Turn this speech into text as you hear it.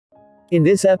In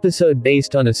this episode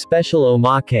based on a special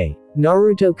omake,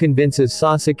 Naruto convinces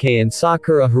Sasuke and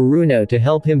Sakura Haruno to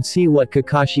help him see what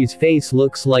Kakashi's face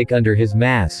looks like under his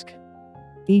mask.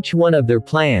 Each one of their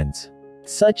plans,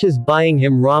 such as buying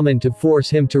him ramen to force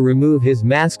him to remove his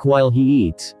mask while he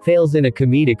eats, fails in a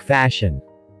comedic fashion.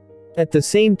 At the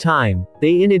same time,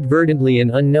 they inadvertently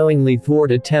and unknowingly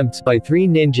thwart attempts by three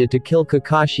ninja to kill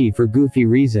Kakashi for goofy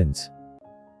reasons.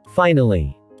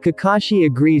 Finally, Kakashi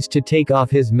agrees to take off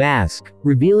his mask,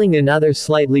 revealing another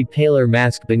slightly paler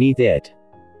mask beneath it.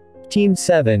 Team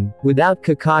 7, without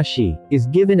Kakashi, is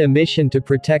given a mission to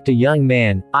protect a young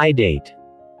man, Idate,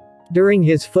 during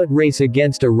his foot race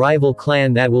against a rival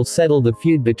clan that will settle the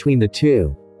feud between the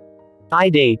two.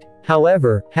 Idate,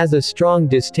 however, has a strong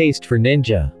distaste for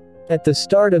ninja. At the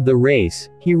start of the race,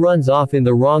 he runs off in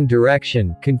the wrong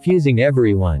direction, confusing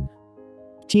everyone.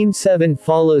 Team 7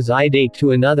 follows Idate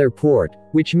to another port,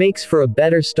 which makes for a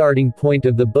better starting point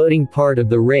of the boating part of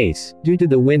the race, due to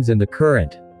the winds and the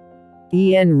current.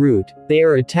 En route, they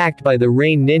are attacked by the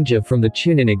rain ninja from the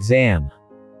Chunin exam,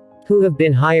 who have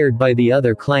been hired by the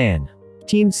other clan.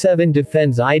 Team 7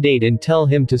 defends Idate and tell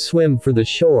him to swim for the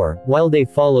shore, while they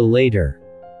follow later.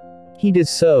 He does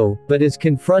so, but is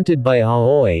confronted by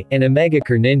Aoi, an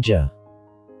Omegakure ninja.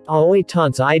 Aoi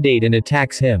taunts Idate and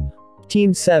attacks him.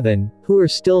 Team 7, who are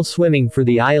still swimming for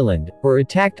the island, are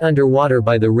attacked underwater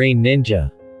by the rain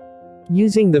ninja.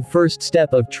 Using the first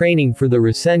step of training for the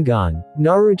Rasengan,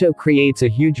 Naruto creates a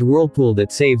huge whirlpool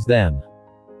that saves them.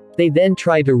 They then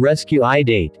try to rescue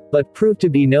Idate, but prove to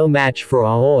be no match for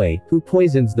Aoi, who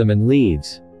poisons them and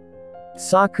leaves.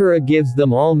 Sakura gives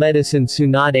them all medicine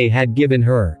Tsunade had given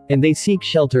her, and they seek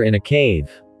shelter in a cave.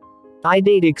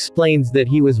 Idate explains that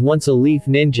he was once a leaf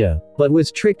ninja, but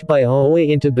was tricked by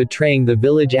Aoi into betraying the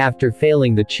village after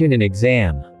failing the Chunin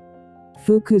exam.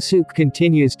 Fukusuke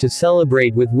continues to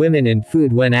celebrate with women and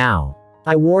food when Aoi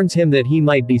warns him that he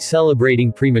might be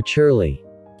celebrating prematurely.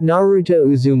 Naruto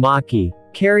Uzumaki,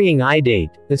 carrying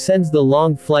Idate, ascends the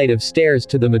long flight of stairs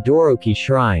to the Midoroki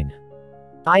shrine.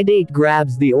 Idate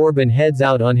grabs the orb and heads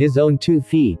out on his own 2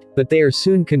 feet, but they are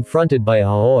soon confronted by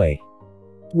Aoi,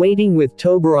 waiting with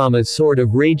Tobirama's sword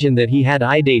of Raijin that he had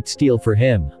Idate steal for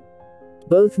him.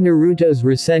 Both Naruto's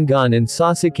Rasengan and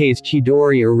Sasuke's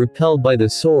Chidori are repelled by the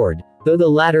sword, though the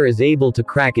latter is able to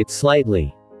crack it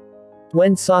slightly.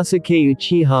 When Sasuke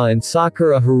Uchiha and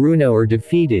Sakura Haruno are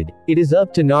defeated, it is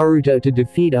up to Naruto to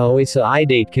defeat Aoi so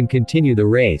Idate can continue the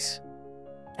race.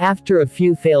 After a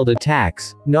few failed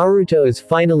attacks, Naruto is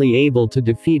finally able to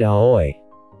defeat Aoi,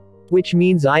 which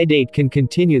means Idate can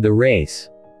continue the race.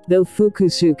 Though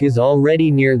Fukusuke is already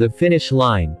near the finish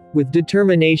line, with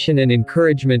determination and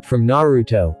encouragement from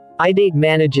Naruto, Idate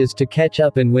manages to catch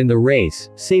up and win the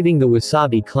race, saving the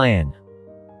Wasabi clan.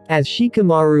 As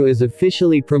Shikamaru is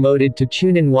officially promoted to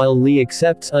Chunin while Lee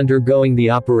accepts undergoing the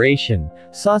operation,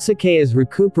 Sasuke is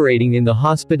recuperating in the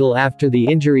hospital after the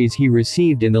injuries he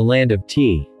received in the land of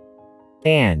T.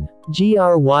 and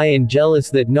Gry and jealous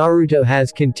that Naruto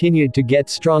has continued to get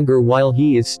stronger while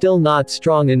he is still not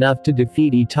strong enough to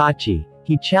defeat Itachi,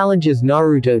 he challenges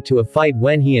Naruto to a fight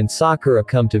when he and Sakura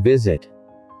come to visit.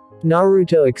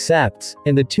 Naruto accepts,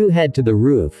 and the two head to the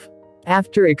roof.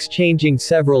 After exchanging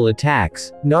several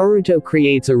attacks, Naruto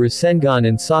creates a Rasengan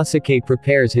and Sasuke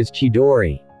prepares his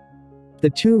Chidori. The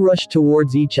two rush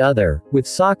towards each other, with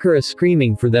Sakura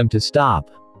screaming for them to stop.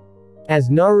 As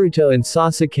Naruto and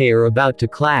Sasuke are about to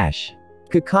clash,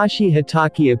 Kakashi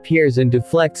Hatake appears and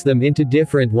deflects them into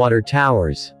different water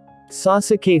towers.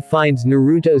 Sasuke finds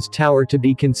Naruto's tower to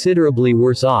be considerably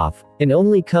worse off, and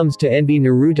only comes to envy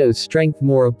Naruto's strength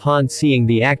more upon seeing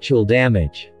the actual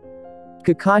damage.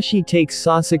 Kakashi takes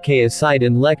Sasuke aside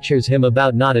and lectures him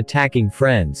about not attacking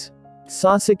friends.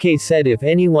 Sasuke said if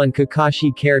anyone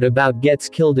Kakashi cared about gets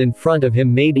killed in front of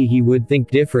him maybe he would think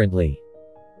differently.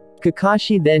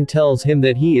 Kakashi then tells him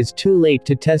that he is too late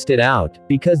to test it out,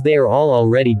 because they are all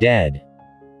already dead.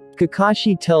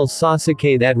 Kakashi tells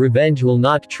Sasuke that revenge will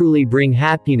not truly bring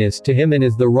happiness to him and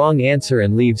is the wrong answer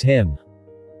and leaves him,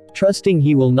 trusting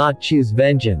he will not choose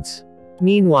vengeance.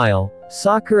 Meanwhile,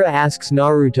 Sakura asks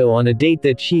Naruto on a date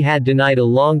that she had denied a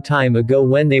long time ago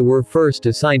when they were first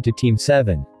assigned to Team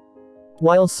 7.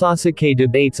 While Sasuke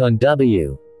debates on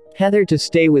whether to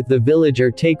stay with the village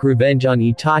or take revenge on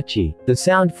Itachi, the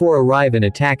Sound 4 arrive and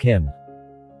attack him.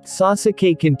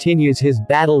 Sasuke continues his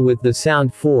battle with the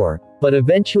Sound 4, but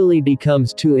eventually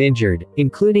becomes too injured,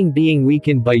 including being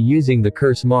weakened by using the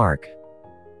curse mark.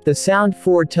 The Sound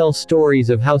 4 tell stories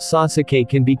of how Sasuke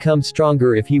can become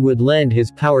stronger if he would lend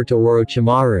his power to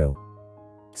Orochimaru.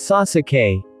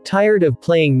 Sasuke, tired of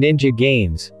playing ninja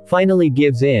games, finally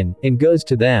gives in, and goes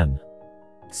to them.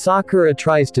 Sakura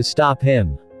tries to stop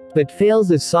him, but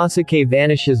fails as Sasuke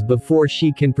vanishes before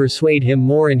she can persuade him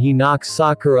more, and he knocks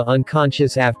Sakura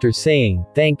unconscious after saying,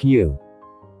 "Thank you."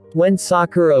 When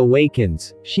Sakura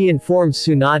awakens, she informs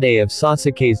Tsunade of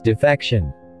Sasuke's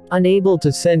defection. Unable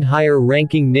to send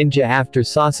higher-ranking ninja after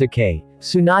Sasuke,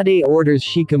 Tsunade orders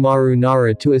Shikamaru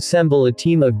Nara to assemble a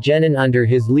team of genin under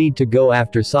his lead to go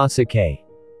after Sasuke.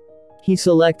 He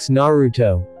selects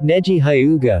Naruto, Neji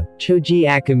Hyuga, Choji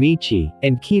Akamichi,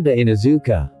 and Kiba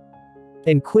Inuzuka,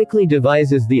 and quickly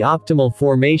devises the optimal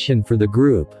formation for the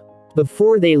group.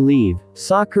 Before they leave,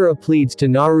 Sakura pleads to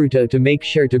Naruto to make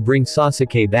sure to bring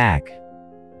Sasuke back.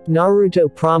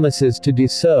 Naruto promises to do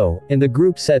so, and the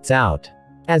group sets out.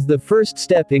 As the first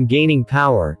step in gaining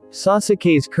power,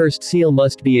 Sasuke's cursed seal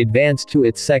must be advanced to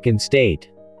its second state.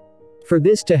 For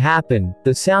this to happen,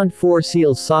 the Sound 4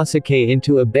 seals Sasuke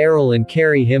into a barrel and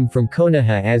carry him from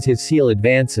Konoha as his seal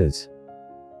advances.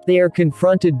 They are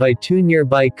confronted by two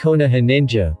nearby Konoha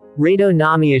ninja, Rado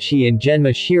Namiyashi and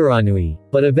Genma Shiranui,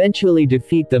 but eventually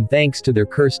defeat them thanks to their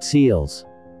cursed seals.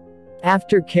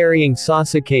 After carrying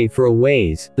Sasuke for a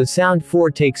ways, the Sound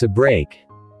 4 takes a break,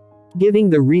 giving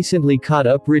the recently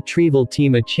caught-up retrieval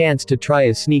team a chance to try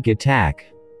a sneak attack.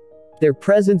 Their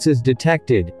presence is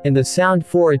detected, and the Sound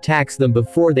 4 attacks them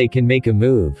before they can make a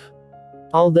move.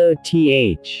 Although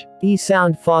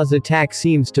Sound 4's attack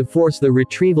seems to force the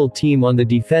retrieval team on the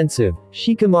defensive,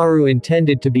 Shikamaru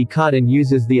intended to be caught and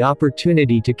uses the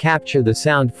opportunity to capture the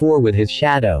Sound 4 with his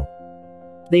shadow.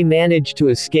 They manage to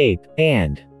escape,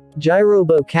 and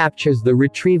Jirobo captures the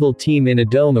retrieval team in a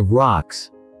dome of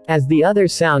rocks. As the other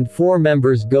Sound 4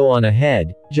 members go on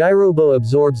ahead, Jirobo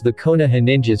absorbs the Konoha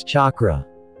ninja's chakra.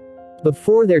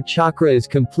 Before their chakra is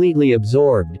completely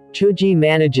absorbed, Choji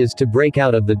manages to break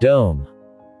out of the dome,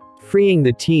 freeing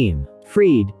the team.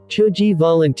 Freed, Choji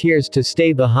volunteers to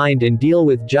stay behind and deal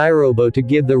with Jirobo to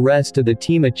give the rest of the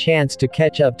team a chance to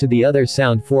catch up to the other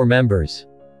Sound 4 members.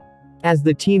 As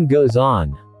the team goes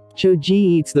on, Choji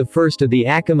eats the first of the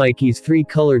Akamiki's 3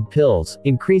 colored pills,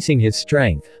 increasing his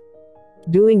strength.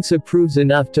 Doing so proves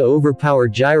enough to overpower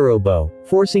Jirobo,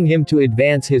 forcing him to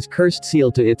advance his cursed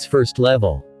seal to its first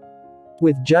level.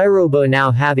 With Jirobo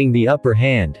now having the upper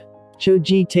hand,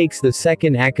 Choji takes the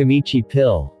second Akamichi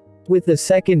pill. With the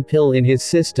second pill in his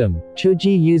system,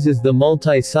 Choji uses the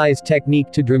multi-size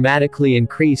technique to dramatically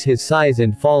increase his size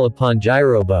and fall upon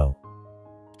Jirobo.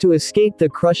 To escape the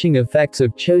crushing effects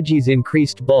of Choji's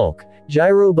increased bulk,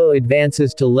 Jirobo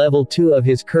advances to level 2 of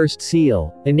his cursed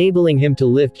seal, enabling him to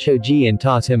lift Choji and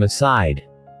toss him aside.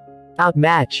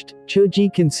 Outmatched,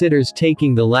 Choji considers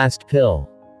taking the last pill.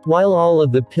 While all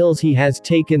of the pills he has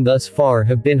taken thus far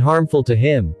have been harmful to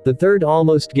him, the third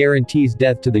almost guarantees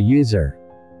death to the user.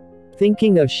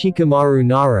 Thinking of Shikamaru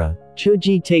Nara,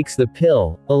 Choji takes the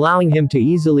pill, allowing him to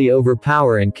easily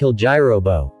overpower and kill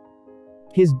Jirobo.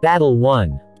 His battle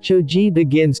won. Choji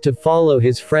begins to follow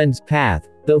his friend's path,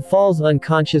 though falls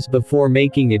unconscious before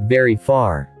making it very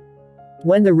far.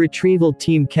 When the retrieval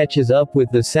team catches up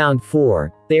with the Sound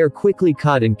 4, they are quickly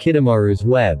caught in Kidomaru's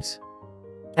webs.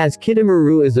 As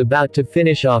Kidomaru is about to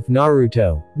finish off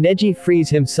Naruto, Neji frees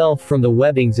himself from the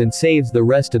webbings and saves the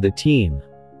rest of the team.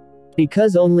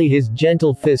 Because only his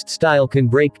gentle fist style can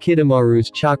break Kidomaru's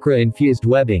chakra-infused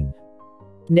webbing,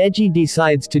 Neji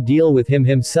decides to deal with him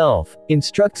himself,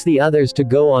 instructs the others to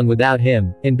go on without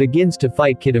him, and begins to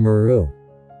fight Kidomaru.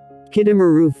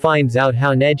 Kidomaru finds out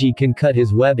how Neji can cut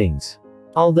his webbings.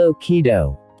 Although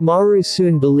Kidomaru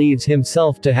soon believes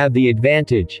himself to have the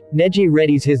advantage, Neji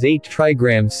readies his 8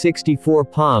 trigrams 64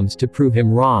 palms to prove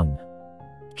him wrong.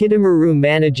 Kidomaru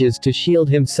manages to shield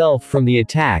himself from the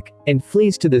attack, and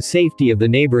flees to the safety of the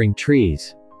neighboring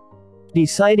trees.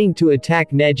 Deciding to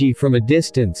attack Neji from a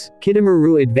distance,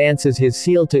 Kidomaru advances his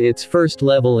seal to its first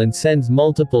level and sends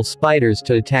multiple spiders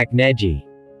to attack Neji.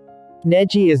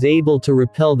 Neji is able to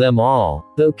repel them all,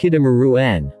 though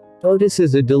Kidomaru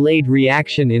notices a delayed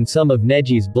reaction in some of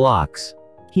Neji's blocks.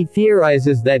 He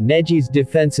theorizes that Neji's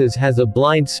defenses has a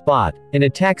blind spot, and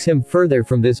attacks him further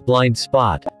from this blind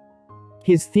spot.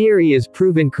 His theory is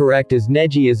proven correct as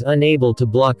Neji is unable to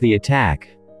block the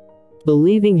attack.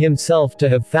 Believing himself to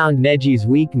have found Neji's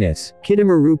weakness,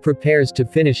 Kidomaru prepares to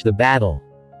finish the battle.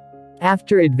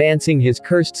 After advancing his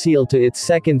cursed seal to its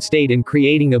second state and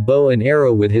creating a bow and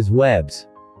arrow with his webs,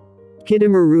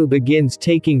 Kidomaru begins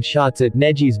taking shots at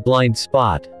Neji's blind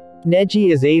spot.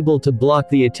 Neji is able to block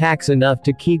the attacks enough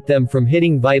to keep them from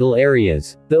hitting vital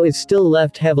areas, though is still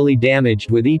left heavily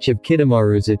damaged with each of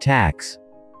Kidomaru's attacks.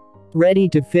 Ready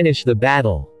to finish the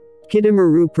battle,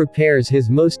 Kidomaru prepares his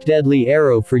most deadly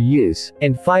arrow for use,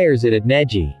 and fires it at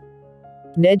Neji.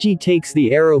 Neji takes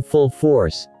the arrow full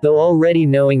force, though already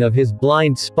knowing of his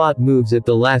blind spot moves at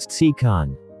the last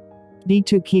second.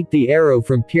 To keep the arrow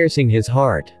from piercing his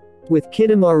heart. With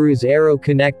Kidomaru's arrow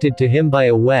connected to him by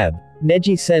a web,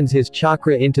 Neji sends his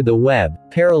chakra into the web,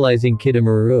 paralyzing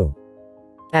Kidomaru.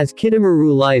 As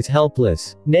Kidomaru lies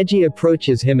helpless, Neji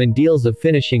approaches him and deals a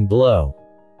finishing blow.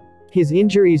 His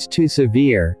injuries too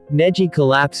severe, Neji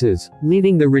collapses,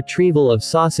 leaving the retrieval of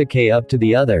Sasuke up to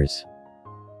the others.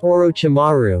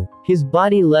 Orochimaru, his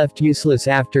body left useless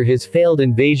after his failed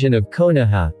invasion of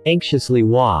Konoha, anxiously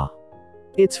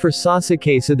It's for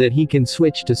Sasuke so that he can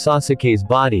switch to Sasuke's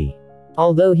body.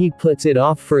 Although he puts it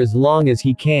off for as long as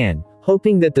he can,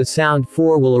 hoping that the Sound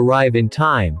 4 will arrive in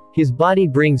time, his body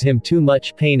brings him too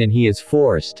much pain and he is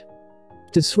forced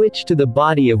to switch to the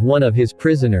body of one of his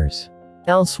prisoners.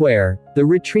 Elsewhere, the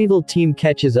retrieval team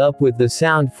catches up with the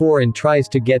Sound 4 and tries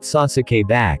to get Sasuke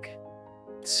back.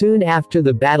 Soon after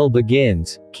the battle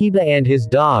begins, Kiba and his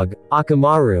dog,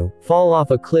 Akamaru, fall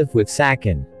off a cliff with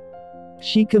Sakin.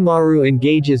 Shikamaru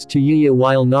engages Tayuya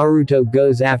while Naruto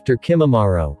goes after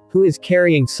Kimimaro, who is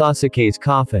carrying Sasuke's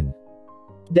coffin.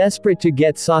 Desperate to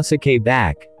get Sasuke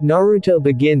back, Naruto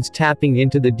begins tapping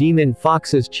into the demon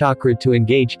Fox's chakra to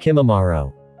engage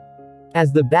Kimimaro.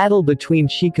 As the battle between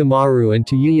Shikamaru and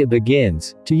Tayuya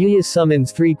begins, Tayuya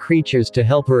summons 3 creatures to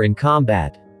help her in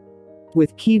combat.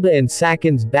 With Kiba and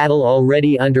Sakin's battle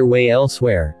already underway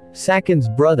elsewhere, Sakin's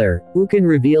brother, Uken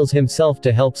reveals himself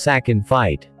to help Sakin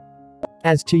fight.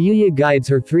 As Tayuya guides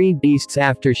her 3 beasts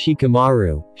after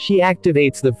Shikamaru, she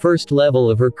activates the first level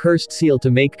of her cursed seal to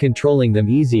make controlling them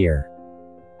easier.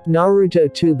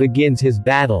 Naruto too begins his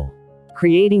battle,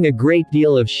 creating a great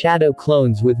deal of shadow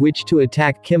clones with which to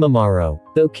attack Kimimaro,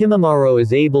 though Kimimaro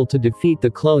is able to defeat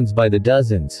the clones by the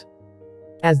dozens.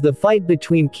 As the fight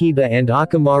between Kiba and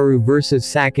Akamaru vs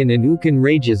Sakin and Uken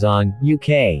rages on,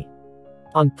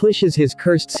 On pushes his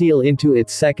cursed seal into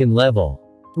its second level.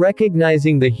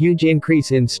 Recognizing the huge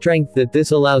increase in strength that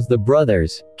this allows the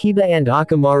brothers, Kiba and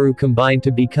Akamaru combine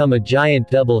to become a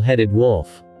giant double-headed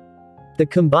wolf. The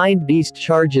combined beast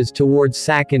charges towards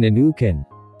Sakin and Uken,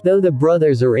 though the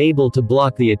brothers are able to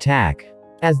block the attack.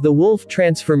 As the wolf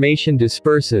transformation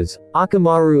disperses,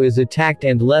 Akamaru is attacked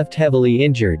and left heavily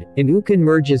injured, and Uken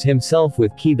merges himself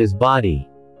with Kiba's body.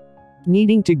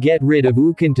 Needing to get rid of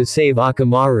Uken to save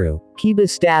Akamaru, Kiba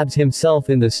stabs himself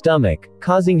in the stomach,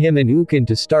 causing him and Uken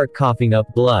to start coughing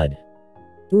up blood.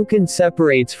 Uken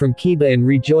separates from Kiba and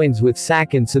rejoins with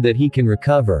Sakin so that he can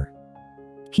recover.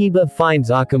 Kiba finds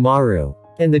Akamaru,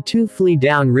 and the two flee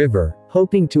downriver,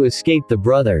 hoping to escape the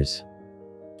brothers.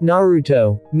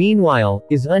 Naruto, meanwhile,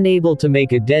 is unable to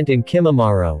make a dent in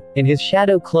Kimimaro, and his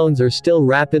shadow clones are still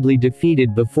rapidly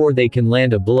defeated before they can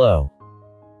land a blow.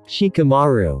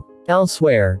 Shikamaru,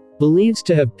 elsewhere, believes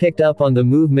to have picked up on the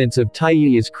movements of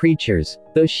Tayuya's creatures,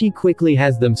 though she quickly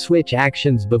has them switch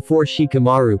actions before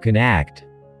Shikamaru can act.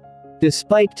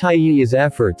 Despite Tayuya's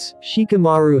efforts,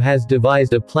 Shikamaru has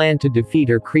devised a plan to defeat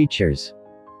her creatures.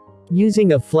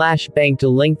 Using a flashbang to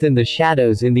lengthen the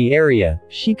shadows in the area,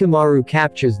 Shikamaru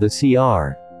captures the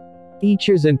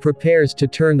creatures and prepares to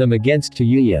turn them against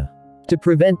Tayuya. To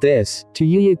prevent this,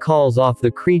 Tayuya calls off the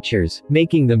creatures,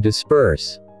 making them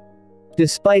disperse.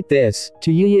 Despite this,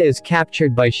 Tayuya is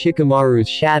captured by Shikamaru's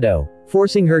shadow,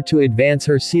 forcing her to advance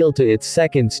her seal to its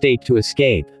second state to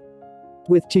escape.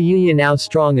 With Tayuya now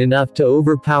strong enough to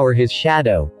overpower his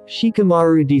shadow,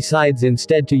 Shikamaru decides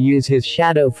instead to use his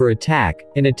shadow for attack,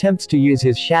 and attempts to use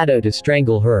his shadow to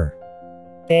strangle her.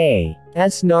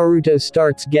 As Naruto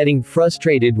starts getting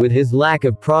frustrated with his lack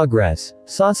of progress,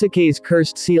 Sasuke's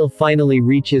cursed seal finally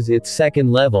reaches its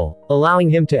second level, allowing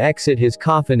him to exit his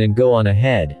coffin and go on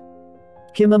ahead.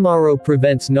 Kimimaro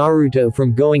prevents Naruto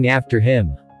from going after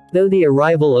him, though the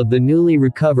arrival of the newly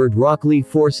recovered Rock Lee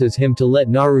forces him to let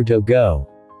Naruto go.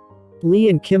 Lee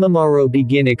and Kimimaro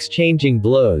begin exchanging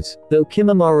blows, though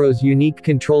Kimimaro's unique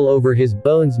control over his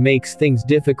bones makes things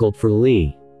difficult for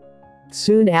Lee.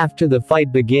 Soon after the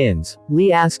fight begins,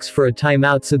 Lee asks for a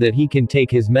timeout so that he can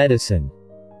take his medicine.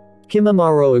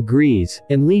 Kimimaro agrees,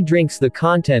 and Lee drinks the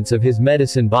contents of his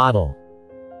medicine bottle.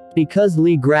 Because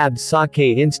Lee grabbed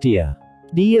sake instia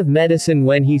of medicine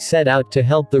when he set out to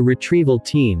help the retrieval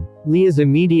team, Lee is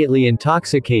immediately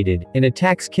intoxicated, and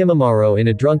attacks Kimimaro in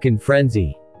a drunken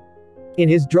frenzy. In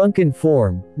his drunken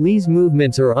form, Lee's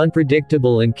movements are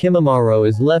unpredictable and Kimimaro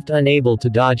is left unable to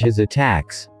dodge his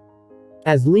attacks.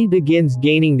 As Lee begins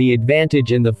gaining the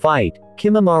advantage in the fight,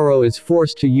 Kimimaro is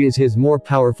forced to use his more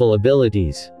powerful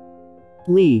abilities.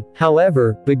 Lee,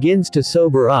 however, begins to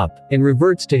sober up, and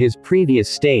reverts to his previous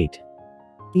state,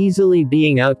 easily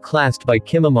being outclassed by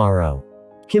Kimimaro.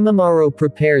 Kimimaro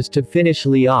prepares to finish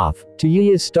Lee off,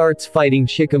 Tayuya starts fighting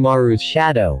Shikamaru's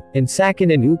shadow, and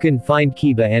Sakin and Ukin find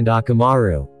Kiba and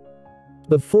Akamaru.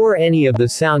 Before any of the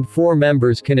Sound 4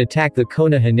 members can attack the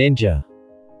Konoha ninja,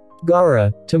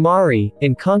 Gaara, Tamari,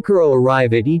 and Kankuro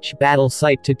arrive at each battle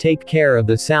site to take care of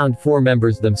the Sound 4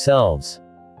 members themselves.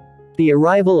 The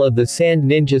arrival of the Sand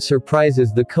Ninja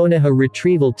surprises the Konoha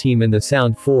retrieval team and the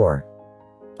Sound 4.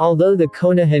 Although the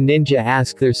Konoha ninja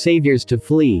ask their saviors to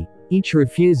flee, each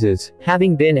refuses,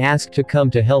 having been asked to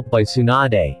come to help by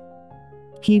Tsunade.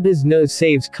 Kiba's nose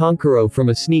saves Kankuro from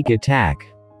a sneak attack.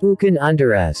 Ukin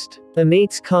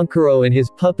underestimates Kankuro and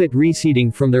his puppet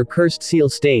receding from their cursed seal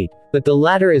state, but the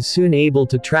latter is soon able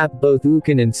to trap both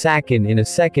Ukin and Sakin in a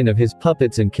second of his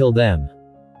puppets and kill them.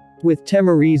 With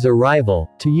Temari's arrival,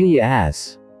 Tayuya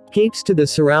escapes to the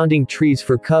surrounding trees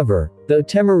for cover, though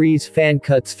Temari's fan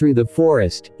cuts through the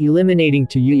forest, eliminating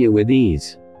Tayuya with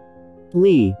ease.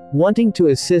 Lee, wanting to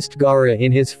assist Gaara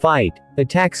in his fight,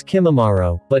 attacks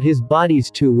Kimimaro, but his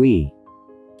body's too weak.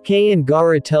 And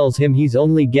Gaara tells him he's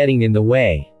only getting in the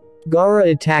way. Gaara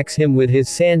attacks him with his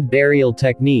sand burial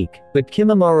technique, but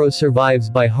Kimimaro survives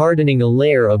by hardening a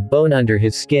layer of bone under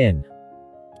his skin.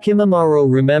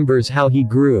 Kimimaro remembers how he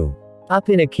grew up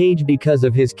in a cage because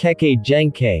of his Kekkei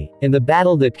Genkei, and the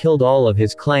battle that killed all of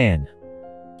his clan.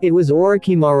 It was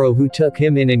Orochimaru who took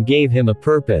him in and gave him a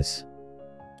purpose.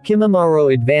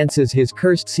 Kimimaro advances his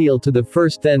cursed seal to the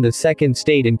first then the second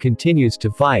state and continues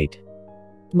to fight.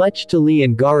 Much to Lee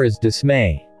and Gaara's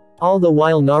dismay. All the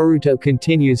while Naruto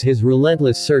continues his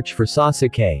relentless search for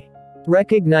Sasuke.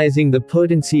 Recognizing the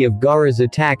potency of Gaara's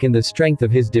attack and the strength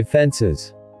of his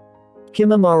defenses,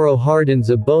 Kimimaro hardens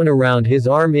a bone around his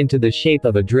arm into the shape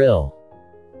of a drill.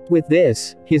 With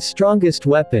this, his strongest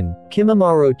weapon,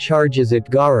 Kimimaro charges at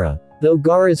Gaara, though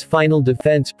Gaara's final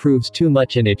defense proves too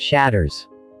much and it shatters.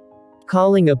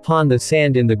 Calling upon the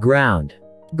sand in the ground,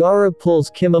 Gaara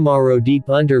pulls Kimimaro deep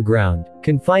underground,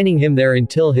 confining him there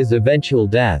until his eventual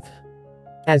death.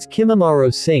 As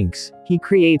Kimimaro sinks, he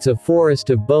creates a forest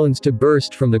of bones to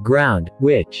burst from the ground,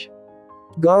 which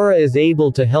Gaara is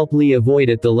able to help Lee avoid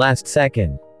at the last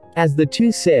second. As the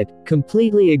two sit,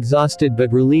 completely exhausted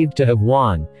but relieved to have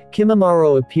won,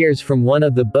 Kimimaro appears from one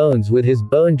of the bones with his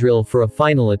bone drill for a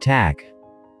final attack.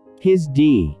 His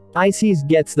Ices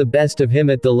gets the best of him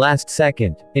at the last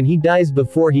second, and he dies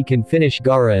before he can finish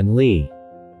Gaara and Lee.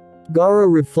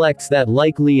 Gaara reflects that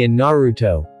like Lee and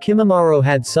Naruto, Kimimaro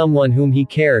had someone whom he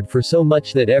cared for so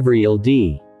much that every ill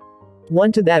deed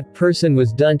to that person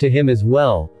was done to him as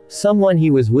well, someone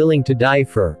he was willing to die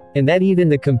for, and that even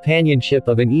the companionship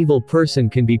of an evil person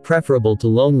can be preferable to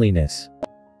loneliness.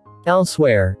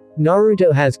 Elsewhere,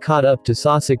 Naruto has caught up to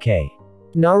Sasuke.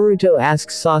 Naruto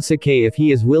asks Sasuke if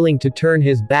he is willing to turn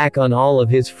his back on all of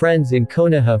his friends in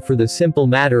Konoha for the simple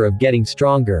matter of getting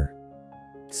stronger.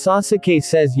 Sasuke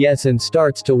says yes and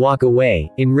starts to walk away,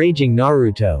 enraging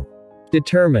Naruto.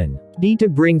 Determined to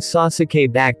bring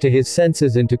Sasuke back to his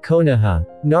senses and to Konoha,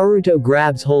 Naruto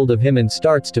grabs hold of him and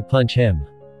starts to punch him.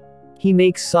 He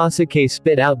makes Sasuke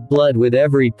spit out blood with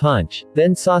every punch,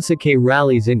 then Sasuke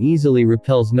rallies and easily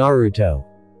repels Naruto.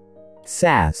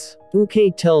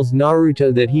 Sasuke tells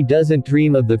Naruto that he doesn't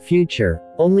dream of the future,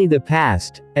 only the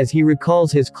past, as he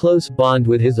recalls his close bond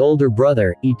with his older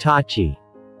brother, Itachi.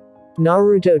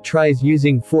 Naruto tries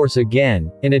using force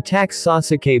again, and attacks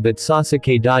Sasuke but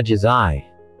Sasuke dodges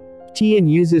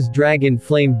and uses Dragon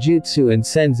Flame Jutsu and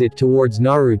sends it towards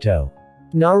Naruto.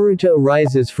 Naruto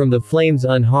rises from the flames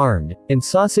unharmed, and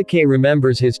Sasuke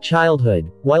remembers his childhood,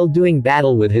 while doing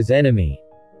battle with his enemy.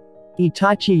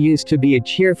 Itachi used to be a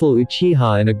cheerful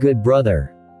Uchiha and a good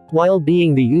brother. While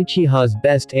being the Uchiha's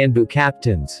best Anbu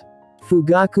captains,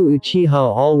 Fugaku Uchiha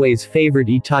always favored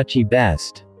Itachi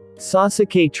best.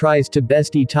 Sasuke tries to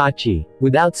best Itachi,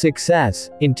 without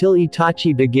success, until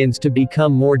Itachi begins to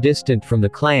become more distant from the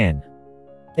clan,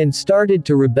 and started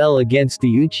to rebel against the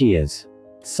Uchihas.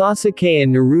 Sasuke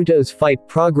and Naruto's fight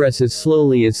progresses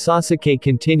slowly as Sasuke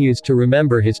continues to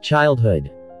remember his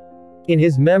childhood. In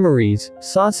his memories,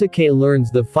 Sasuke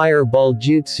learns the Fireball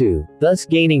Jutsu, thus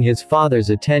gaining his father's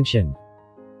attention.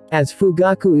 As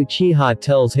Fugaku Uchiha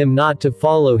tells him not to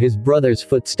follow his brother's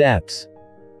footsteps,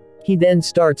 he then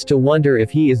starts to wonder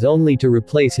if he is only to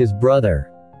replace his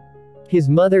brother. His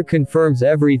mother confirms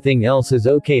everything else is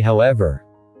okay however.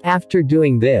 After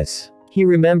doing this, he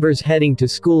remembers heading to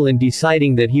school and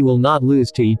deciding that he will not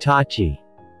lose to Itachi.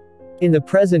 In the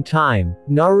present time,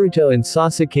 Naruto and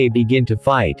Sasuke begin to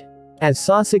fight. As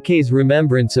Sasuke's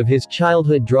remembrance of his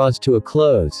childhood draws to a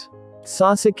close,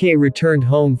 Sasuke returned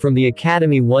home from the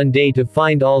academy one day to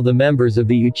find all the members of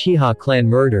the Uchiha clan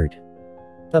murdered.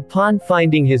 Upon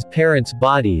finding his parents'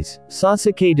 bodies,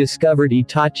 Sasuke discovered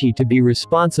Itachi to be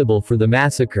responsible for the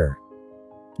massacre.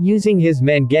 Using his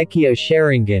Mangekyo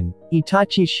Sharingan,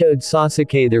 Itachi showed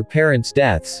Sasuke their parents'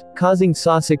 deaths, causing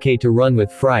Sasuke to run with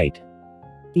fright.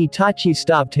 Itachi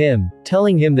stopped him,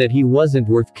 telling him that he wasn't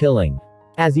worth killing.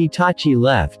 As Itachi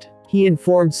left, he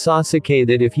informed Sasuke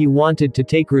that if he wanted to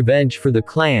take revenge for the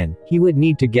clan, he would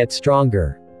need to get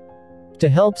stronger. To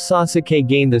help Sasuke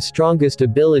gain the strongest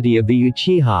ability of the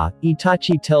Uchiha,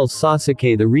 Itachi tells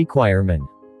Sasuke the requirement.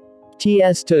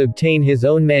 To obtain his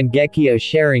own Mangekyo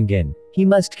Sharingan, he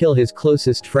must kill his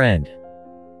closest friend.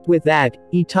 With that,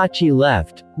 Itachi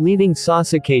left, leaving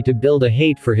Sasuke to build a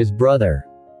hate for his brother.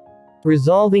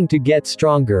 Resolving to get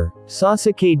stronger,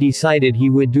 Sasuke decided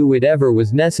he would do whatever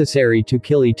was necessary to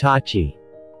kill Itachi.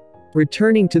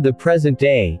 Returning to the present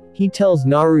day, he tells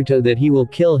Naruto that he will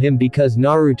kill him because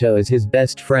Naruto is his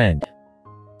best friend.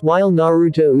 While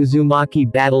Naruto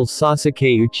Uzumaki battles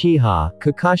Sasuke Uchiha,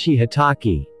 Kakashi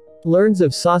Hatake learns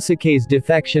of Sasuke's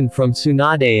defection from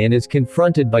Tsunade and is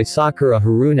confronted by Sakura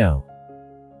Haruno.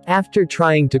 After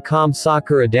trying to calm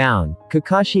Sakura down,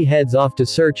 Kakashi heads off to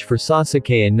search for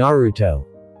Sasuke and Naruto.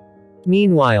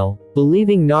 Meanwhile,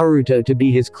 believing Naruto to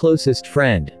be his closest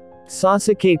friend,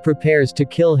 Sasuke prepares to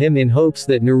kill him in hopes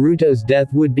that Naruto's death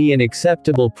would be an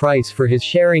acceptable price for his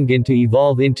Sharingan to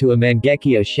evolve into a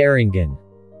Mangekyo Sharingan.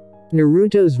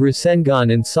 Naruto's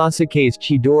Rasengan and Sasuke's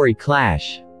Chidori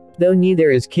clash, though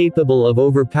neither is capable of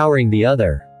overpowering the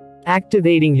other.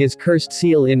 Activating his cursed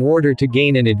seal in order to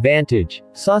gain an advantage,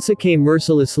 Sasuke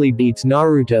mercilessly beats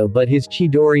Naruto, but his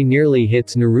Chidori nearly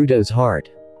hits Naruto's heart.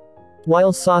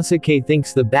 While Sasuke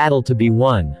thinks the battle to be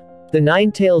won, the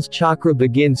Nine-Tails chakra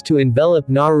begins to envelop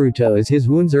Naruto as his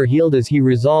wounds are healed as he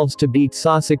resolves to beat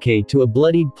Sasuke to a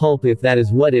bloodied pulp if that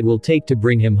is what it will take to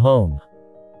bring him home.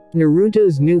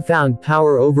 Naruto's newfound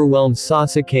power overwhelms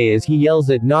Sasuke as he yells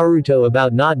at Naruto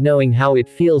about not knowing how it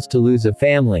feels to lose a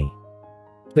family.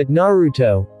 But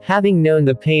Naruto, having known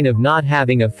the pain of not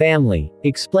having a family,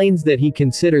 explains that he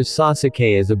considers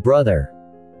Sasuke as a brother.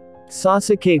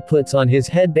 Sasuke puts on his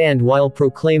headband while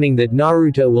proclaiming that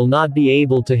Naruto will not be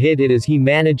able to hit it as he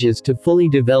manages to fully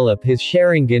develop his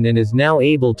Sharingan and is now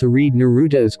able to read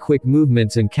Naruto's quick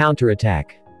movements and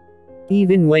counterattack.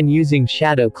 Even when using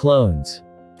shadow clones,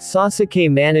 Sasuke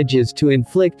manages to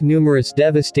inflict numerous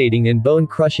devastating and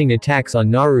bone-crushing attacks on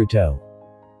Naruto.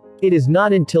 It is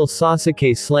not until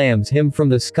Sasuke slams him from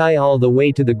the sky all the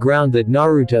way to the ground that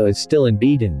Naruto is still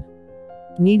unbeaten.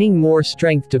 Needing more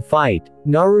strength to fight,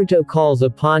 Naruto calls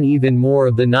upon even more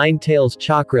of the Nine-Tails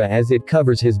chakra as it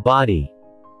covers his body.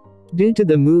 Due to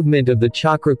the movement of the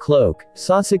chakra cloak,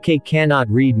 Sasuke cannot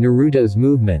read Naruto's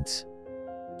movements.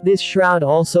 This shroud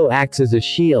also acts as a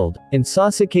shield, and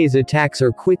Sasuke's attacks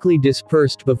are quickly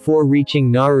dispersed before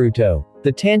reaching Naruto.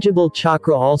 The tangible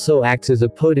chakra also acts as a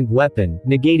potent weapon,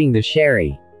 negating the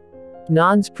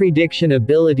Sharingan's prediction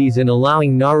abilities and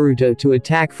allowing Naruto to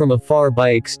attack from afar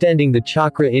by extending the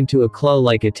chakra into a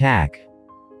claw-like attack.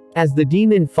 As the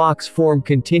demon fox form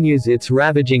continues its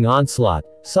ravaging onslaught,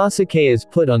 Sasuke is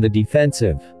put on the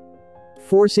defensive,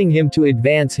 forcing him to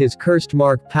advance his cursed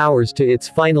mark powers to its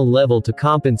final level to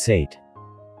compensate.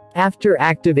 After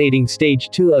activating stage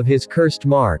 2 of his cursed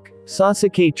mark,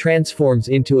 Sasuke transforms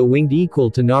into a winged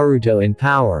equal to Naruto in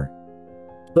power.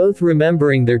 Both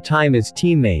remembering their time as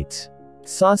teammates,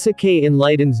 Sasuke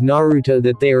enlightens Naruto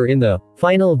that they are in the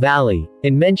final valley,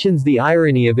 and mentions the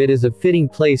irony of it as a fitting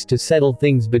place to settle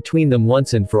things between them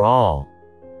once and for all.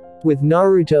 With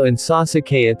Naruto and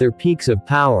Sasuke at their peaks of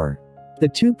power, the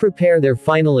two prepare their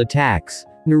final attacks.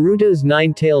 Naruto's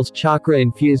Nine-Tails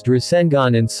chakra-infused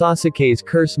Rasengan and Sasuke's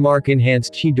curse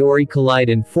mark-enhanced Chidori collide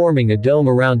and forming a dome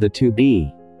around the two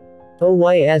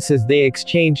BOYs as they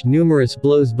exchange numerous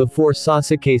blows before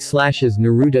Sasuke slashes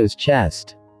Naruto's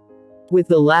chest. With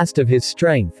the last of his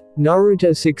strength,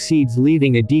 Naruto succeeds,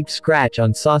 leaving a deep scratch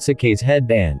on Sasuke's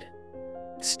headband.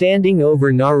 Standing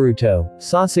over Naruto,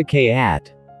 Sasuke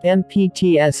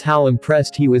MPTs how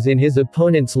impressed he was in his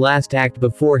opponent's last act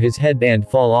before his headband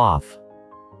fall off.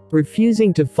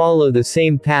 Refusing to follow the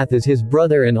same path as his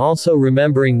brother and also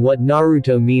remembering what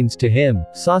Naruto means to him,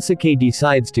 Sasuke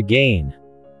decides to gain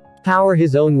power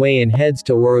his own way and heads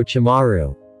to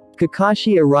Orochimaru.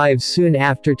 Kakashi arrives soon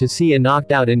after to see a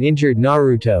knocked out and injured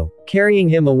Naruto, carrying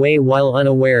him away while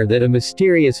unaware that a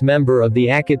mysterious member of the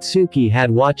Akatsuki had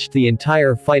watched the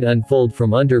entire fight unfold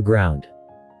from underground.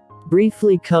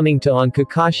 Briefly coming to on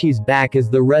Kakashi's back as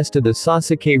the rest of the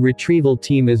Sasuke retrieval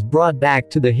team is brought back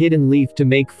to the Hidden Leaf to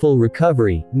make full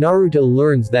recovery, Naruto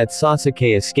learns that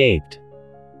Sasuke escaped.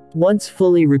 Once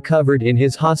fully recovered in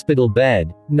his hospital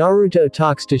bed, Naruto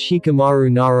talks to Shikamaru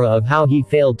Nara of how he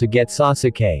failed to get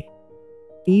Sasuke.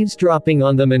 Eavesdropping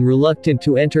on them and reluctant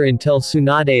to enter until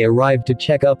Tsunade arrived to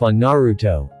check up on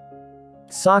Naruto.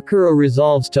 Sakura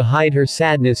resolves to hide her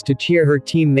sadness to cheer her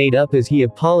teammate up as he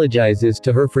apologizes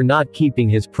to her for not keeping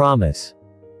his promise.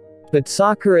 But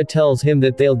Sakura tells him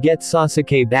that they'll get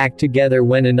Sasuke back together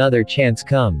when another chance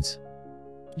comes.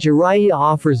 Jiraiya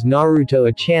offers Naruto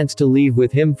a chance to leave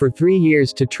with him for 3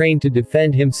 years to train to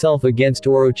defend himself against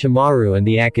Orochimaru and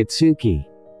the Akatsuki.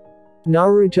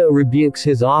 Naruto rebukes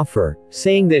his offer,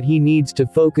 saying that he needs to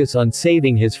focus on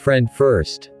saving his friend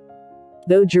first.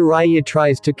 Though Jiraiya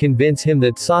tries to convince him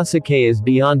that Sasuke is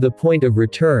beyond the point of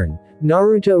return,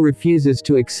 Naruto refuses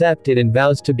to accept it and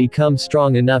vows to become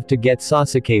strong enough to get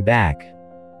Sasuke back.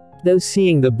 Though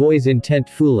seeing the boy's intent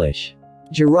foolish,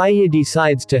 Jiraiya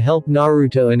decides to help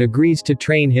Naruto and agrees to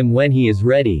train him when he is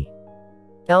ready.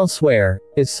 Elsewhere,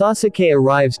 as Sasuke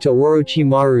arrives to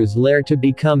Orochimaru's lair to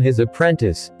become his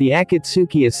apprentice, the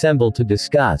Akatsuki assemble to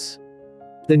discuss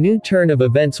the new turn of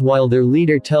events while their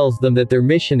leader tells them that their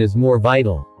mission is more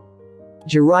vital.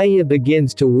 Jiraiya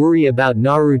begins to worry about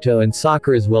Naruto and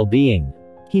Sakura's well-being.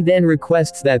 He then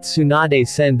requests that Tsunade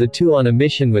send the two on a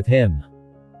mission with him.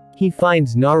 He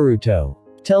finds Naruto,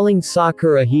 telling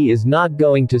Sakura he is not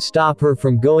going to stop her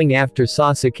from going after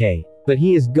Sasuke, but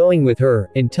he is going with her,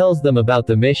 and tells them about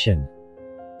the mission.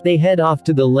 They head off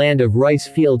to the land of rice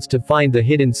fields to find the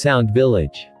hidden Sound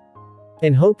Village.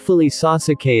 And hopefully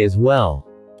Sasuke as well.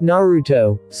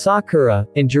 Naruto, Sakura,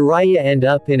 and Jiraiya end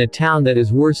up in a town that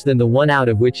is worse than the one out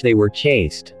of which they were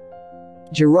chased.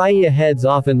 Jiraiya heads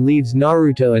off and leaves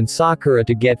Naruto and Sakura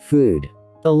to get food.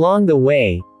 Along the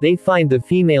way, they find the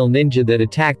female ninja that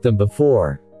attacked them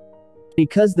before.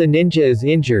 Because the ninja is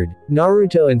injured,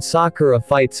 Naruto and Sakura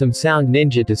fight some sound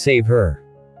ninja to save her.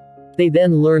 They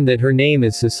then learn that her name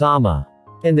is Sasama,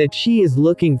 and that she is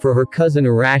looking for her cousin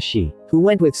Arashi, who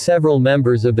went with several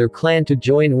members of their clan to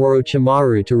join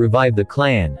Orochimaru to revive the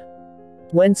clan.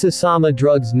 When Sasama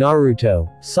drugs Naruto,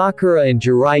 Sakura and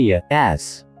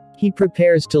Jiraiya, he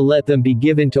prepares to let them be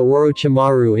given to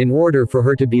Orochimaru in order for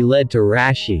her to be led to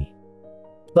Arashi.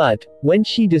 But, when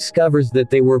she discovers that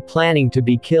they were planning to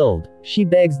be killed, she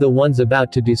begs the ones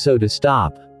about to do so to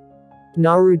stop.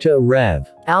 Naruto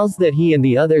reveals that he and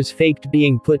the others faked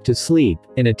being put to sleep,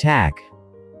 and attack.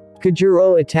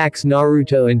 Kajuro attacks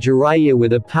Naruto and Jiraiya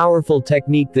with a powerful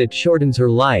technique that shortens her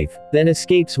life, then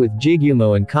escapes with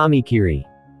Jigumo and Kamikiri.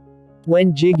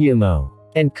 When Jigumo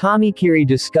and Kamikiri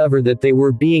discover that they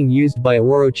were being used by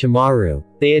Orochimaru,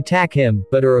 they attack him,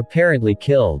 but are apparently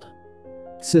killed.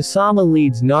 Sasama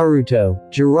leads Naruto,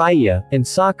 Jiraiya, and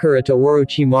Sakura to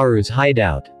Orochimaru's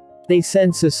hideout. They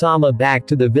send Sasama back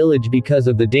to the village because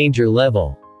of the danger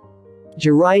level.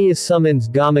 Jiraiya summons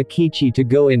Gamakichi to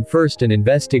go in first and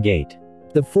investigate.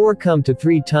 The four come to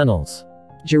 3 tunnels.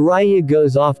 Jiraiya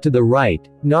goes off to the right,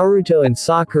 Naruto and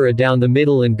Sakura down the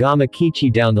middle and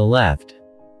Gamakichi down the left.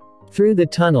 Through the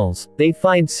tunnels, they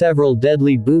find several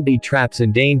deadly booby traps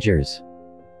and dangers.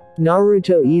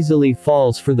 Naruto easily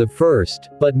falls for the first,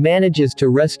 but manages to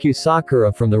rescue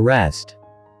Sakura from the rest.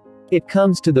 It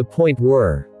comes to the point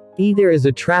where either is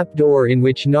a trapdoor in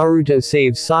which Naruto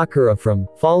saves Sakura from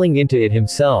falling into it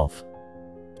himself.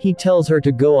 He tells her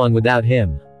to go on without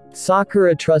him.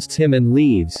 Sakura trusts him and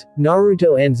leaves.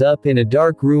 Naruto ends up in a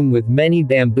dark room with many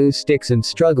bamboo sticks and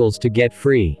struggles to get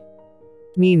free.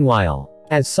 Meanwhile,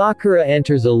 as Sakura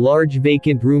enters a large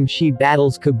vacant room, she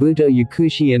battles Kabuto,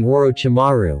 Yakushi and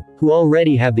Orochimaru, who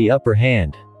already have the upper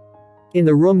hand. In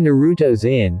the room Naruto's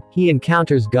in, he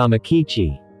encounters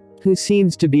Gamakichi, who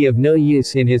seems to be of no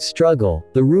use in his struggle.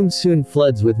 The room soon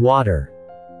floods with water.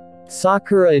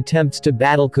 Sakura attempts to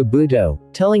battle Kabuto,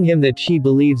 telling him that she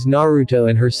believes Naruto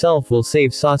and herself will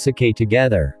save Sasuke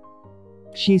together.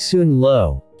 She soon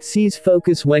sees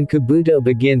focus when Kabuto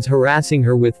begins harassing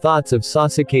her with thoughts of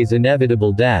Sasuke's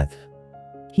inevitable death.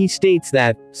 He states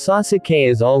that Sasuke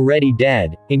is already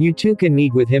dead, and you two can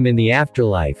meet with him in the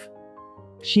afterlife.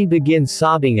 She begins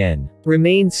sobbing and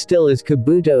remains still as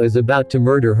Kabuto is about to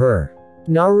murder her.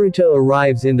 Naruto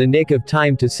arrives in the nick of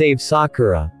time to save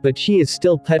Sakura, but she is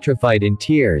still petrified in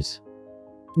tears.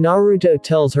 Naruto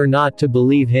tells her not to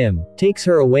believe him, takes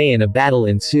her away and a battle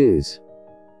ensues.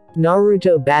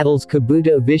 Naruto battles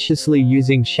Kabuto viciously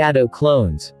using shadow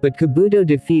clones, but Kabuto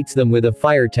defeats them with a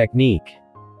fire technique.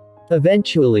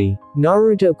 Eventually,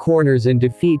 Naruto corners and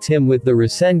defeats him with the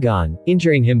Rasengan,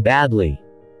 injuring him badly.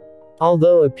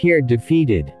 Although appeared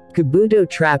defeated, Kabuto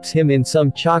traps him in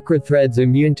some chakra threads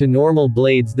immune to normal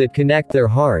blades that connect their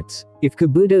hearts. If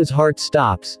Kabuto's heart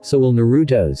stops, so will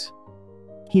Naruto's.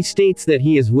 He states that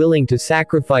he is willing to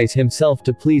sacrifice himself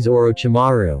to please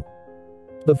Orochimaru.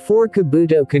 Before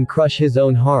Kabuto can crush his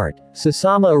own heart,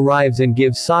 Sasama arrives and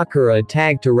gives Sakura a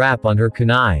tag to wrap on her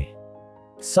kunai.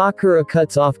 Sakura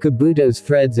cuts off Kabuto's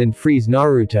threads and frees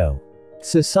Naruto.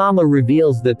 Sasama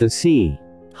reveals that the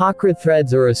Hakra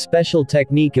threads are a special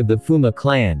technique of the Fuma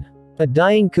clan. A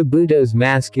dying Kabuto's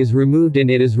mask is removed and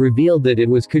it is revealed that it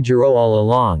was Kujiro all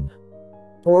along.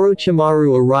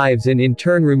 Orochimaru arrives and in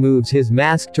turn removes his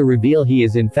mask to reveal he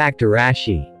is in fact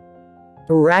Arashi.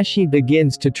 Arashi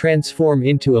begins to transform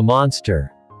into a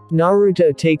monster.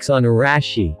 Naruto takes on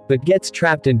Arashi, but gets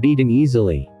trapped and beaten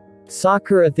easily.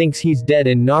 Sakura thinks he's dead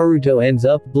and Naruto ends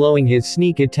up blowing his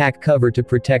sneak attack cover to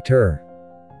protect her.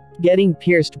 Getting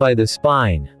pierced by the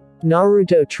spine.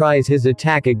 Naruto tries his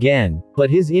attack again, but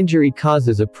his injury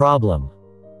causes a problem.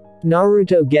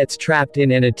 Naruto gets trapped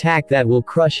in an attack that will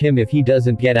crush him if he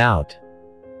doesn't get out.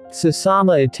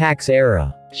 Sasama attacks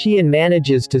Era. She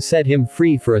manages to set him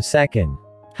free for a second.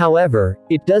 However,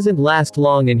 it doesn't last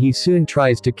long and he soon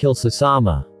tries to kill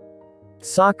Sasama.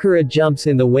 Sakura jumps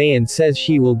in the way and says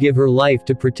she will give her life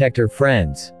to protect her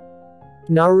friends.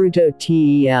 Naruto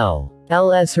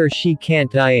tells her she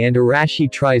can't die and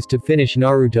Arashi tries to finish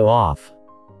Naruto off.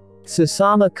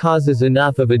 Sasama causes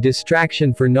enough of a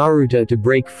distraction for Naruto to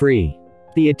break free.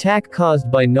 The attack caused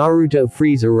by Naruto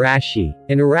frees Arashi,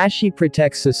 and Arashi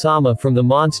protects Sasama from the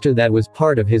monster that was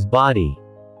part of his body.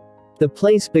 The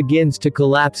place begins to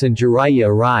collapse and Jiraiya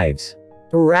arrives.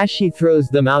 Arashi throws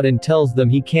them out and tells them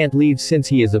he can't leave since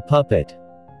he is a puppet.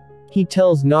 He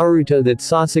tells Naruto that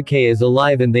Sasuke is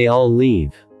alive and they all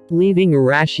leave, leaving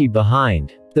Arashi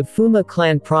behind. The Fuma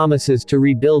clan promises to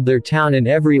rebuild their town and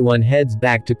everyone heads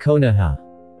back to Konoha.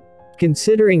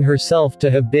 Considering herself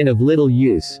to have been of little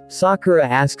use, Sakura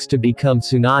asks to become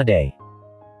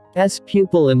Tsunade's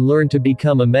pupil and learn to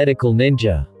become a medical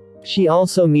ninja. She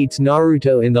also meets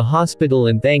Naruto in the hospital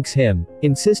and thanks him,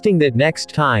 insisting that next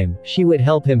time, she would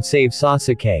help him save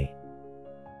Sasuke.